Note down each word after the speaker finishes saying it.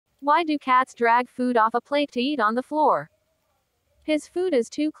Why do cats drag food off a plate to eat on the floor? His food is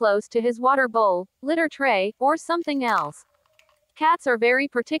too close to his water bowl, litter tray, or something else. Cats are very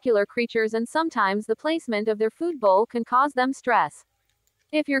particular creatures and sometimes the placement of their food bowl can cause them stress.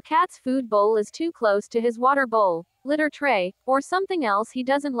 If your cat's food bowl is too close to his water bowl, litter tray, or something else he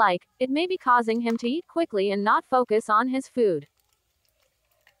doesn't like, it may be causing him to eat quickly and not focus on his food.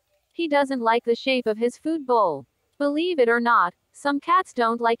 He doesn't like the shape of his food bowl. Believe it or not, some cats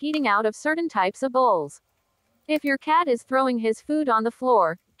don't like eating out of certain types of bowls. If your cat is throwing his food on the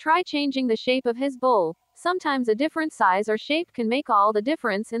floor, try changing the shape of his bowl. Sometimes a different size or shape can make all the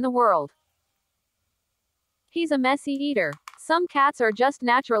difference in the world. He's a messy eater. Some cats are just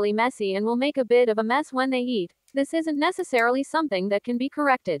naturally messy and will make a bit of a mess when they eat. This isn't necessarily something that can be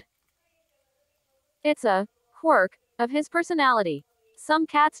corrected. It's a quirk of his personality. Some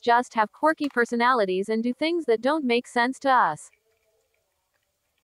cats just have quirky personalities and do things that don't make sense to us.